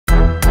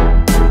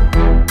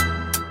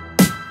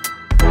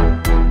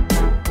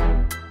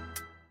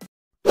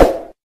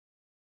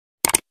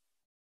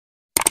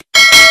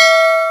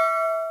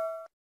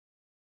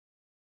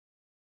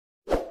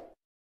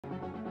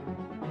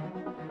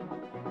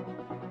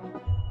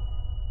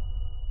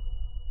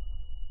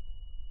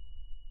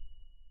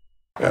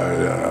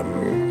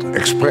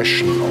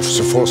expression of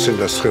the fourth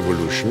industrial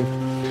revolution.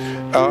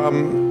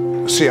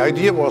 The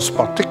idea was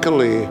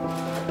particularly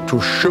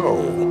to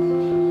show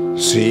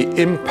the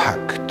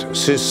impact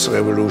this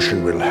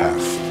revolution will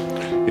have.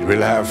 It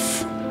will have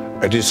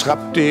a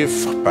disruptive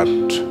but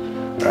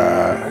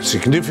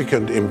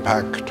significant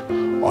impact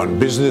on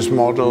business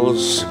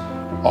models,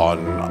 on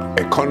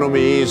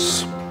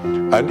economies,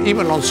 and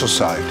even on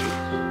society.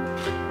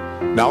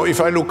 Now,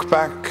 if I look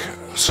back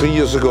 3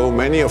 years ago,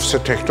 many of the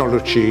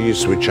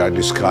technologies which I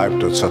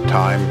described at that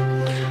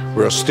time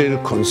were still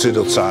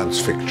considered science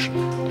fiction.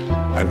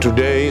 And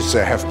today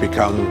they have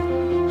become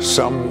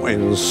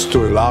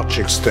to a large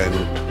extent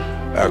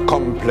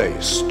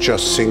commonplace.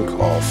 Just think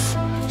of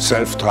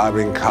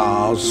self-driving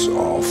cars,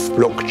 of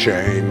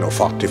blockchain,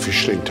 of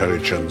artificial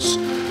intelligence.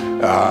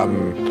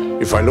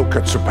 If I look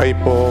at the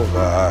paper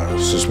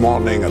this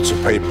morning, at the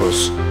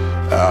papers,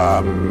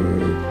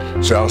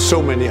 there are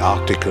so many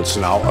articles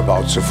now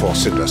about the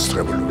fourth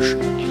industrial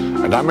revolution.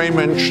 And I may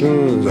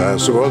mention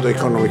the World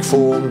Economic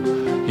Forum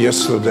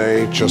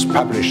yesterday just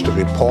published a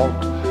report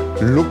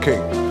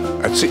looking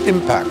at the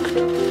impact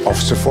of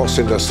the fourth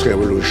industrial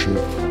revolution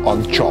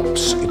on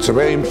jobs. It's a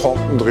very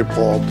important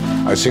report.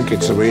 I think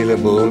it's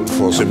available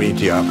for the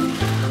media,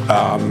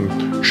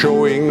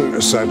 showing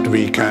that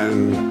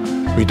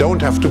we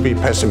don't have to be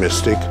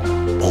pessimistic,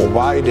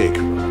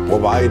 providing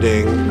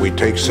we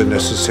take the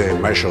necessary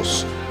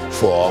measures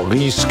for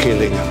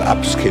reskilling and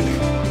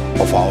upskilling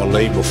of our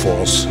labor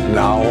force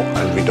now,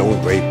 and we don't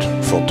wait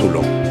for too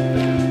long.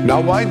 Now,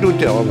 why do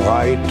they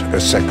write a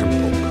second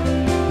book?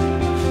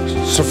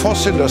 The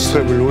fourth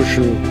industrial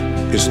revolution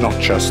is not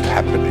just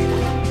happening.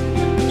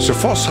 The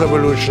fourth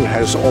revolution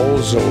has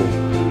also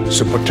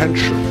the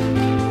potential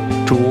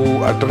to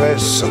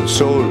address and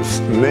solve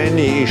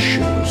many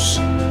issues,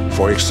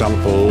 for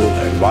example,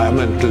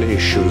 environmental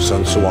issues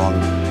and so on.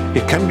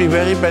 It can be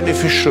very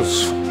beneficial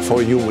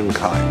for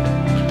humankind.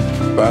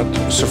 But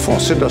the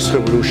fourth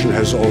industrial revolution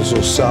has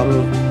also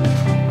some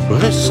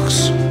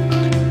risks.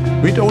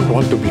 We don't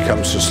want to become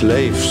the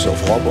slaves of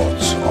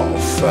robots,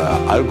 of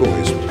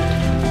algorithms.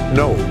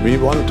 No, we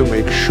want to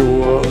make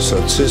sure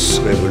that this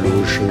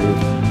revolution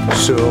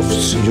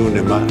serves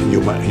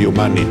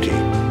humanity.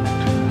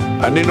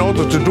 And in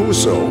order to do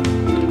so,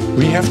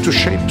 we have to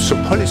shape the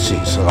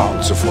policies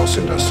around the fourth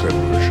industrial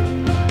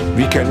revolution.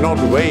 We cannot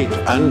wait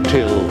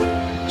until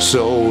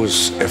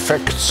those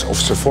effects of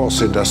the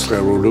fourth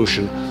industrial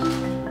revolution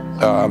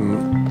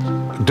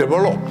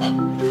develop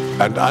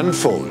and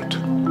unfold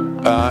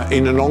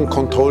in an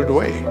uncontrolled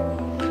way.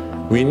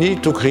 We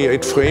need to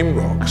create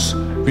frameworks.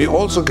 We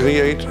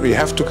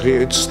have to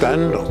create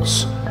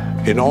standards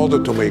in order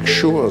to make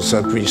sure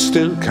that we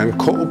still can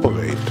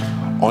cooperate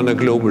on a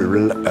global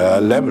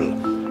level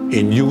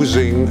in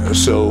using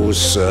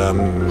those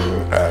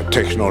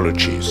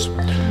technologies.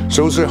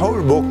 So the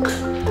whole book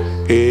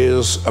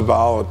is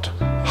about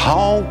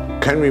how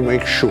can we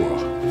make sure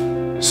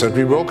that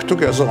we work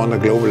together on a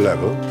global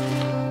level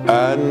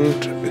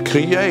and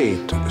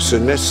create the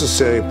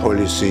necessary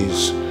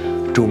policies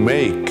to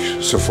make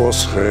the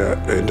fourth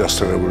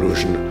industrial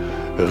revolution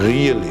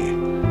really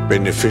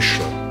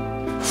beneficial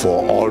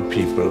for all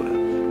people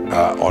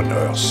on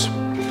Earth.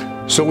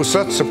 So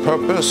that's the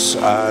purpose,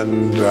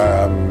 and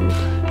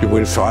you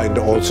will find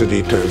all the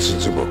details in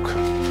the book.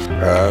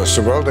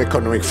 The World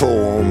Economic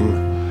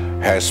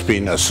Forum has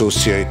been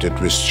associated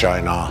with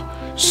China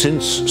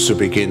since the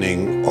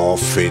beginning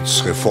of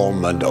its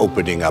reform and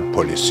opening up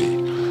policy.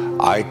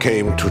 I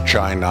came to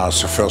China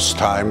the first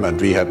time, and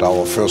we had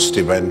our first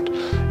event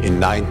in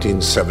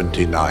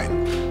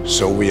 1979.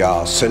 So we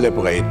are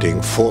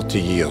celebrating 40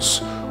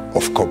 years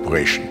of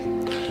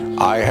cooperation.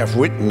 I have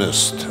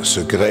witnessed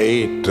the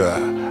great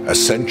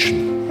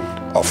ascension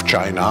of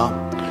China.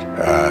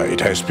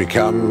 It has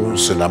become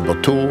the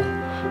 #2,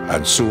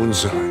 and soon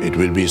it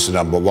will be the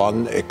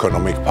 #1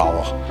 economic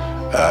power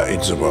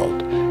in the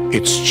world.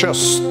 It's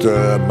just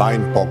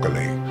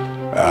mind-boggling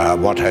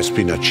what has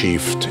been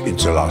achieved in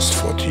the last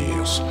 40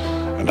 years.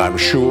 And I'm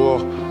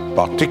sure,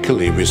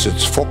 particularly with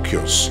its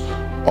focus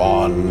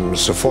on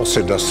the fourth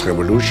industrial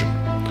revolution,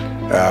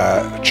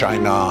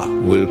 China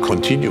will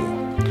continue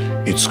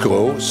its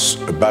growth,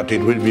 but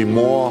it will be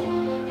more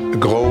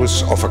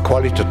growth of a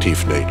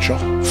qualitative nature,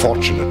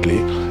 fortunately,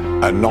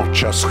 and not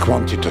just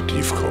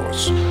quantitative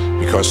growth,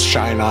 because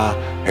China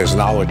has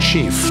now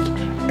achieved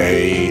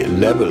a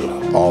level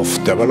of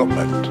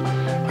development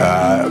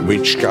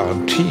which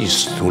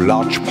guarantees to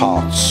large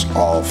parts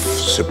of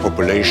the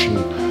population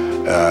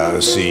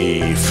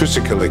the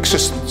physical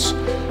existence.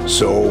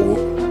 So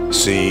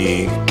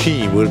the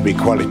key will be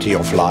quality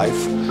of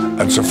life,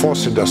 and the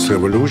fourth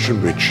industrial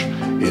revolution, which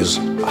is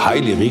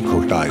highly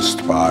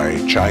recognized by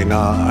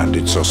China and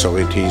its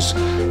authorities,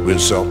 will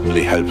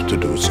certainly help to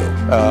do so.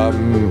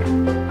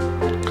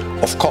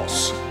 Of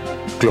course,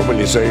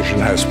 globalization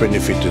has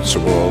benefited the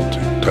world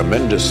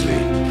tremendously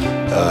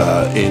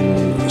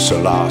in the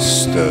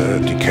last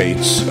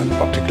decades, and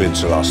particularly in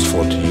the last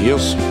 40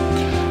 years.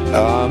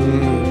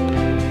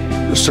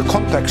 The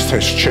context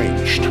has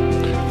changed.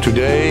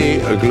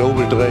 Today, a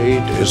global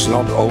trade is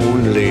not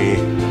only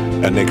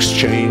an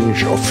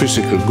exchange of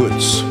physical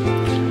goods.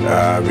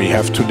 We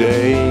have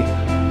today,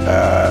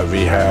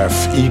 we have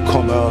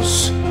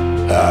e-commerce,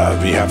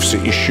 we have the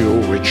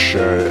issue which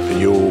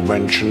you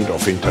mentioned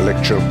of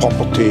intellectual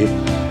property,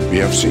 we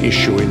have the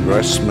issue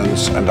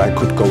investments, and I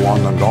could go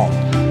on and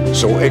on.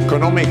 So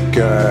economic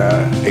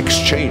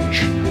exchange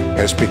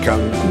has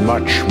become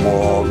much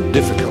more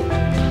difficult.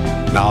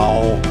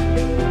 Now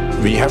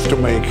we have to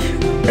make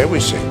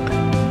everything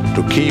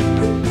to keep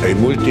a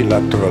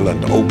multilateral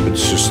and open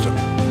system.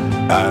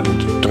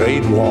 And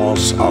trade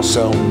wars are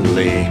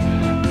certainly,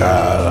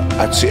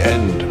 at the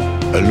end,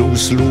 a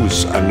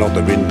lose-lose and not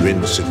a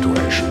win-win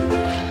situation.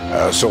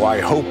 So I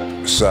hope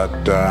that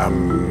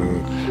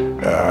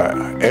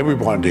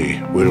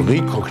everybody will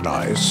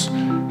recognize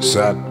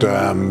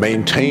that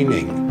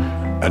maintaining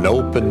an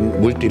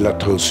open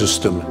multilateral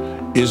system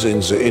is in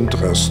the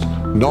interest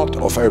not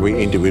of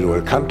every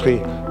individual country,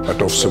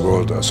 but of the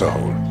world as a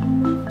whole.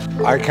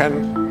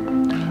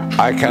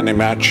 I can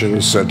imagine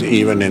that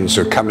even in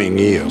the coming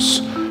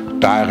years,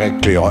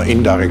 directly or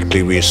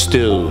indirectly, we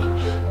still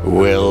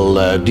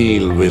will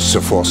deal with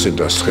the fourth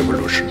industrial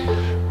revolution.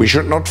 We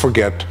should not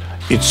forget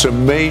it's a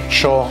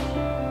major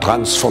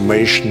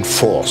transformation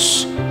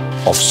force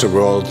of the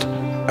world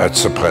at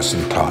the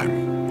present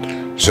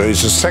time. So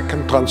it's a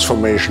second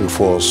transformation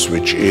force,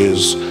 which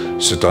is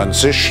the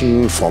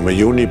transition from a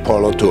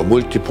unipolar to a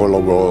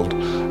multipolar world,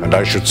 and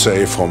I should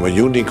say from a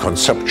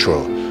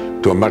uniconceptual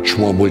to a much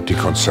more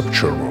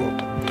multi-conceptual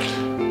world.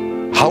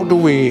 How do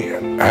we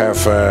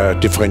have a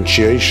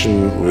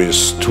differentiation with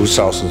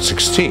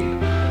 2016?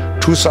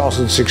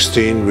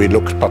 2016 we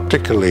looked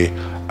particularly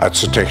at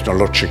the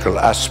technological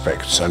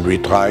aspects, and we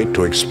tried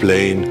to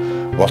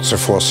explain what the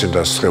fourth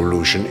industrial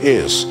revolution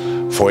is.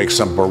 For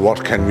example,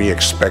 what can we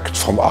expect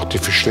from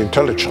artificial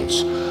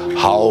intelligence?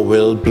 How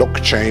will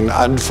blockchain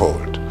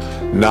unfold?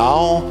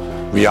 Now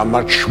we are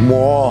much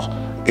more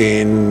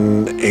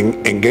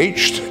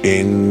engaged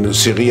in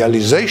the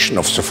realization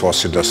of the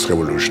fourth industrial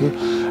revolution.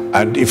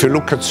 And if you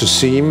look at the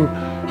theme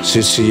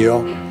this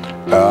year,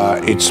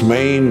 it's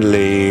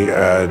mainly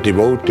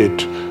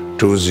devoted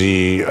to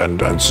and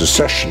the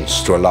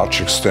sessions, to a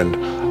large extent,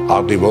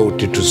 are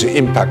devoted to the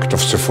impact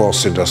of the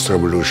fourth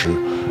industrial revolution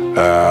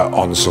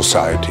on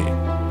society.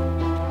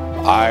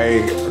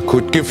 I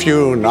could give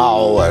you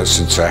now,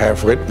 since I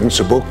have written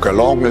the book, a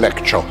long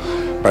lecture,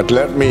 but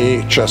let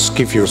me just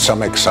give you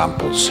some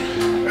examples.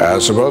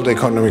 The World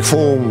Economic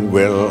Forum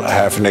will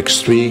have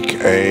next week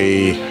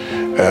a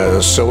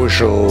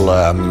social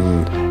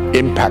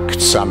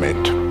impact summit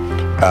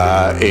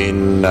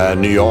in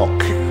New York,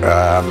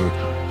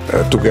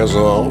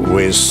 together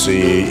with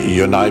the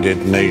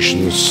United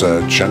Nations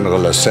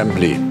General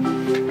Assembly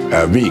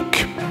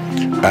week.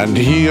 And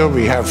here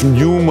we have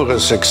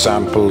numerous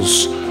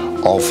examples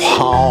of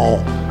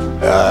how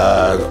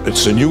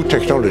the new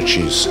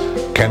technologies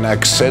can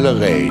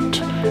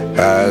accelerate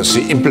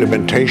the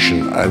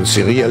implementation and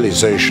the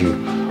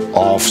realization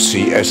of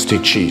the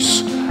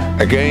SDGs.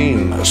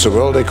 Again, the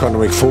World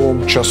Economic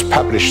Forum just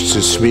published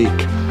this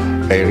week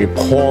a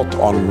report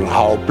on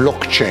how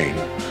blockchain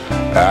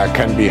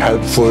can be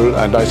helpful,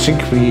 and I think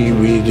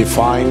we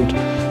defined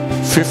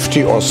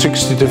 50 or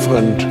 60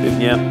 different,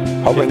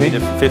 how many?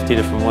 50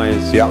 different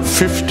ways. Yeah,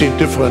 50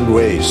 different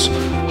ways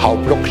how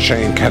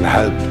blockchain can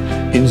help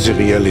in the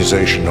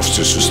realization of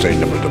the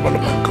Sustainable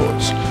Development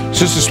Goals.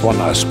 This is one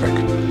aspect.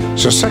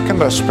 The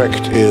second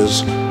aspect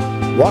is,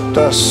 what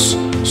does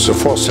the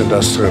fourth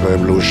industrial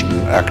revolution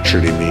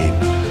actually mean?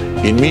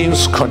 It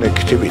means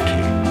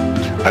connectivity.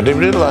 And it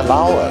will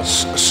allow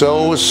us,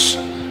 those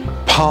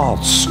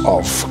parts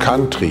of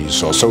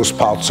countries or those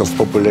parts of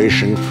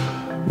population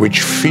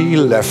which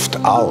feel left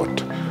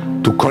out,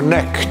 to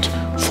connect.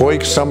 For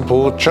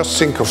example, just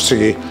think of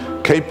the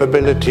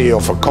capability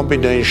of a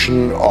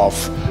combination of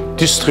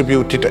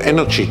distributed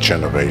energy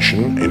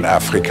generation in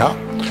Africa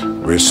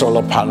with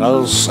solar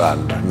panels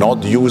and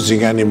not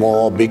using any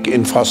more big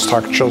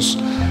infrastructures,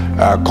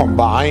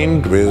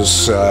 combined with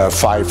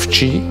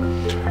 5G.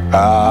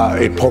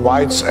 It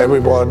provides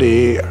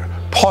everybody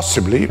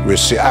possibly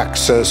with the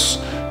access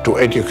to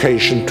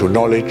education, to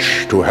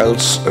knowledge, to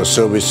health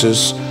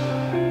services.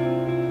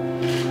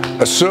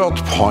 A third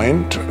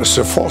point,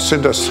 the fourth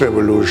industrial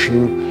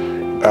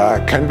revolution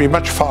can be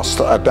much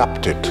faster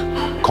adapted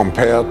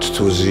compared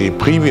to the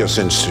previous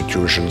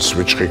institutions,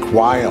 which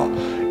require,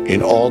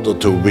 in order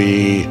to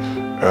be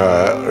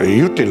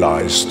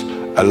utilized,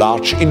 a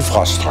large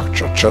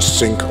infrastructure. Just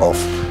think of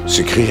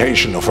the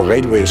creation of a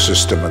railway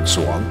system and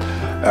so on.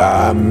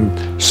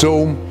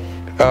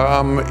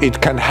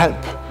 It can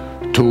help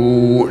to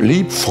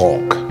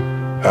leapfrog.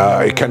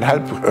 It can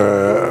help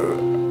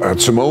at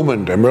the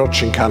moment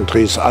emerging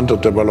countries,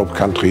 underdeveloped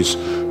countries,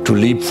 to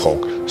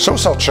leapfrog.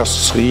 Those are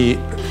just three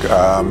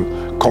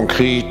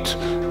concrete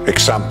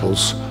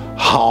examples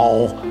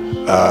how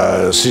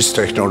this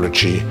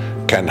technology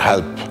can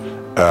help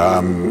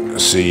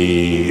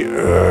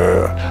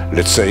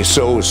let's say,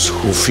 those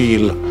who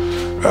feel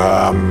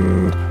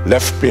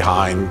left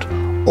behind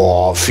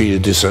or feel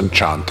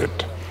disenchanted.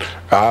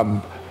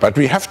 But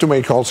we have to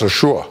make also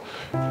sure,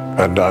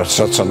 and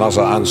that's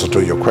another answer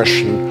to your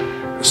question,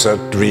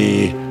 that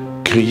we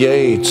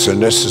create the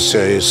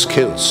necessary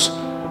skills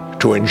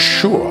to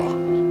ensure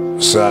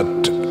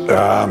that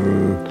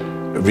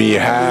we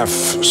have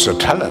the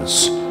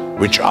talents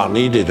which are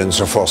needed in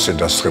the fourth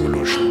industrial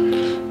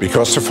revolution.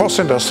 Because the fourth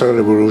industrial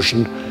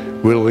revolution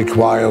will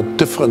require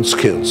different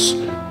skills,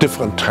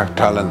 different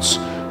talents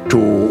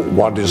to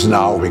what is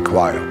now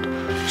required.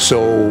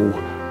 So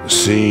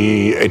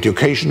the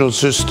educational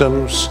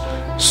systems,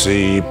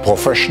 the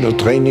professional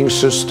training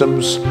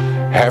systems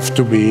have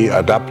to be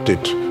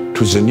adapted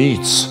to the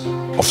needs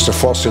of the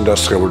fourth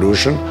industrial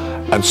revolution,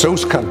 and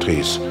those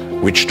countries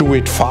which do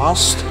it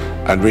fast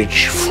and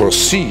which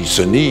foresee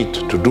the need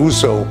to do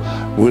so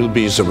will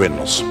be the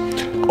winners.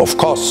 Of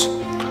course,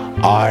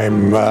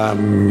 I'm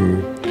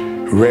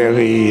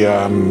very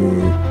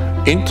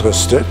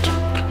interested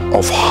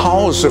of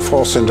how the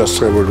fourth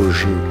industrial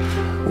revolution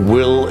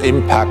will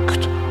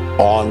impact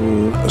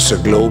on the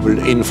global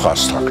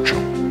infrastructure.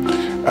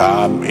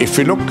 If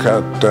we look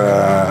at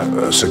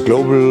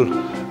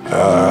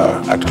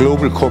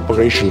global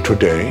cooperation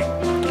today,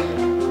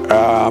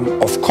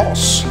 of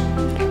course,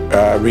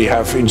 we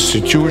have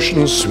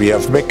institutions, we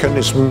have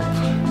mechanisms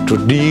to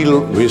deal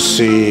with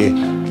the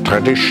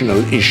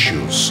traditional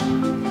issues.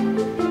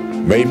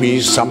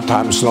 Maybe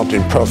sometimes not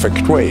in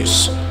perfect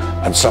ways,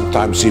 and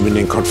sometimes even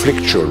in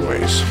conflictual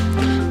ways.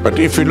 But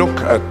if we look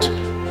at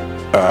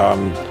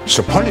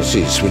the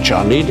policies which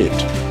are needed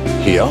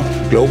here,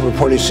 global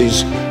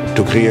policies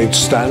to create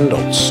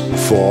standards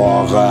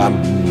for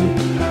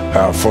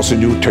the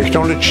new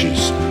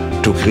technologies,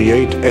 to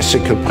create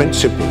ethical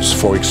principles,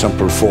 for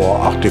example, for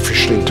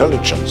artificial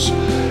intelligence,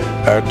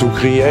 to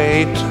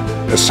create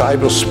a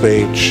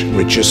cyberspace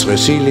which is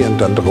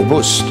resilient and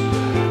robust,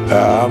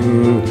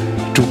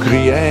 to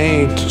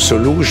create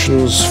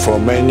solutions for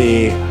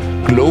many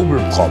global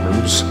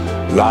problems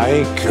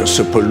like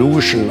the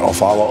pollution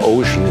of our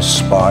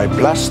oceans by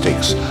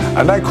plastics.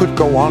 And I could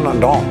go on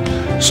and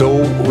on.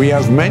 So we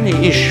have many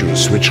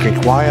issues which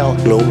require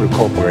global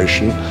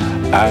cooperation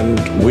and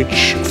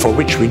for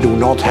which we do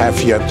not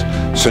have yet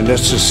the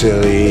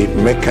necessary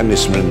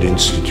mechanism and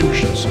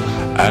institutions.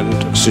 And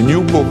the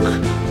new book,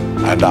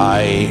 and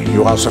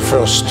you are the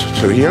first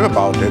to hear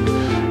about it,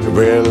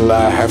 will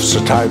have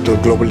the title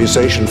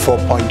Globalization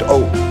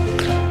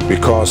 4.0,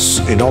 because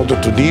in order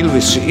to deal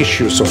with the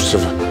issues of the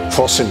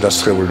fourth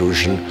industrial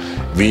revolution,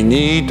 we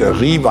need a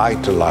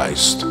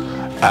revitalized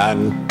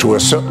and to a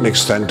certain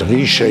extent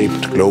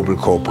reshaped global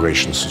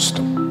cooperation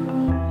system.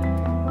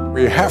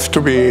 We have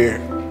to be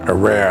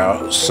aware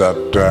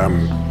that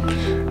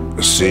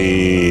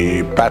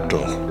the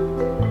battle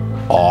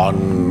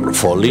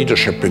for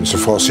leadership in the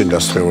fourth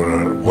industrial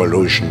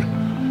revolution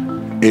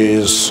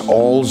is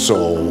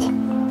also,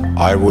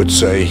 I would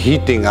say,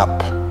 heating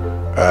up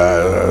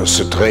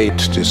the trade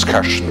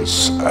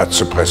discussions at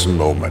the present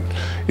moment.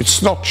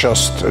 It's not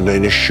just an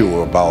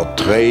issue about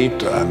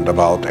trade and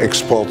about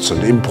exports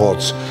and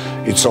imports,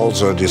 it's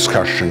also a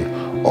discussion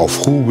of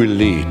who will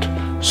lead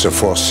the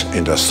fourth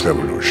industrial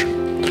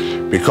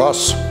revolution.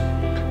 Because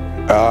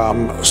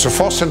the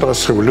fourth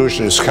industrial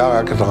revolution is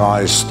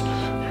characterized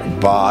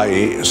by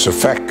the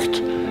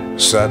fact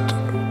that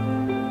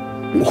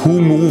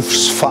who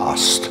moves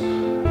fast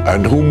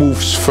and who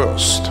moves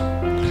first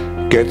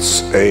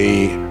gets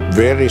a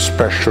very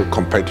special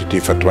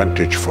competitive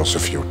advantage for the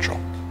future.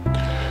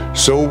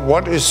 So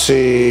what is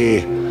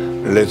the,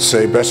 let's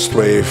say, best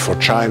way for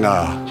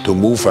China to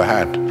move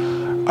ahead?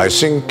 I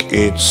think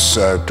it's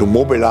to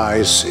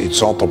mobilize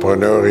its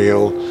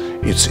entrepreneurial,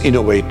 its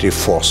innovative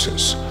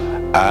forces.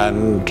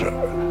 And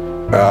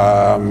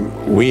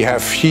we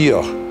have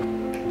here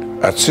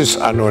at this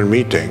annual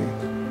meeting,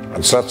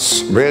 and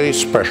that's very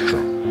special,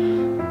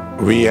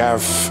 we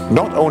have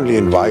not only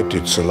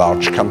invited the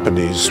large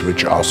companies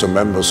which are the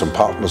members and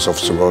partners of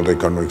the World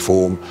Economic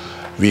Forum,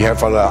 we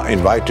have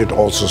invited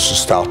also the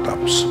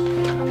startups.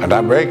 And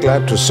I'm very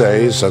glad to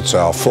say that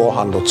there are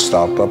 400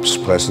 startups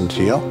present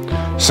here.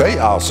 They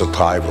are the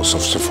drivers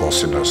of the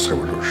fourth industrial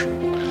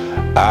revolution.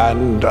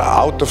 And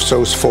out of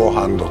those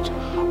 400,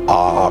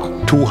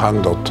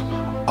 200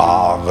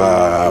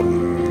 are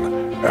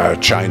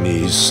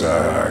Chinese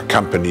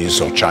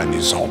companies or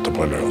Chinese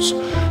entrepreneurs.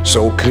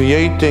 So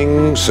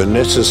creating the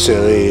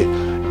necessary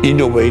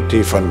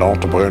innovative and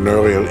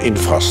entrepreneurial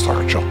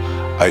infrastructure,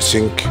 I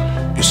think,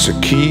 is the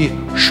key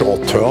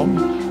short term,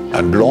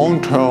 and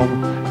long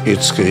term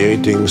it's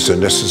creating the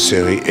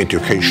necessary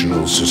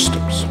educational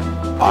systems.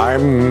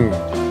 I'm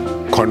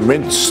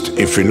convinced,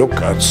 if we look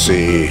at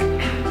the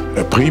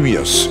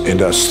previous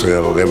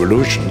industrial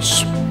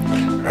revolutions,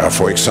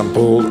 for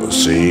example,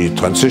 the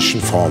transition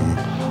from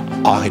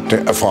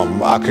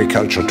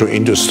agriculture to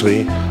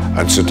industry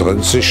and the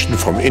transition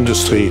from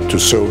industry to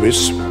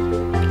service,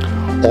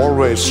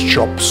 always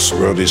jobs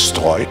were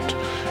destroyed.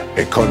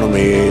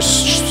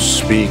 Economists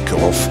speak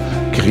of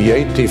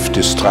creative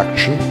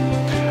destruction.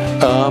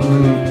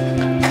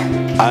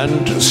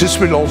 And this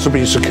will also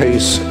be the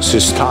case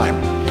this time.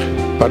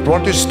 But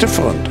what is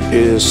different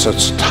is that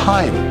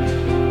time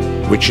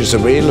which is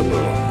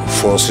available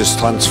for this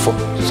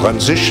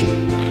transition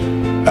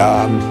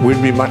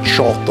will be much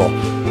shorter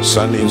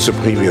than in the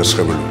previous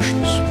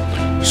revolutions.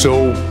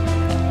 So,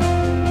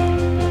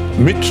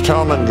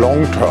 mid-term and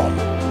long-term,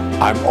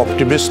 I'm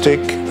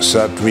optimistic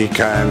that we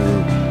can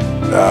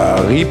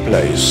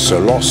replace the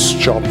lost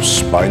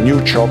jobs by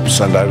new jobs,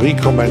 and I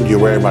recommend you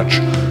very much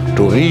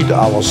to read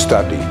our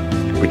study,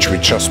 which we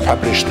just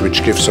published,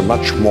 which gives a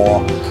much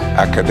more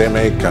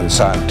academic and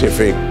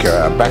scientific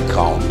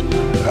background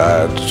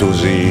to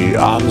the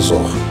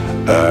answer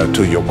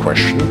to your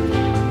question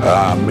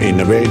in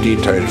a very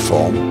detailed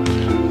form.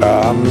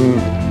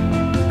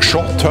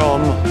 Short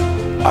term,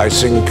 I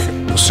think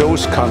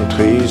those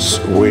countries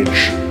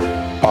which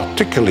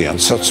particularly, and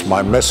that's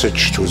my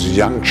message to the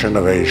young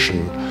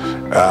generation,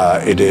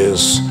 it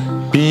is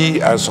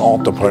be as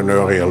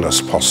entrepreneurial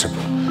as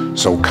possible.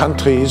 So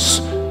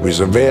countries with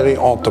a very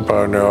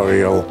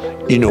entrepreneurial,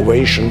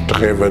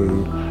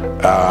 innovation-driven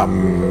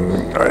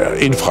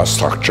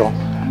infrastructure,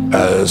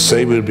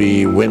 they will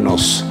be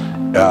winners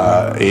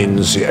in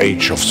the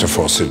age of the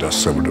fourth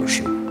industrial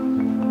revolution.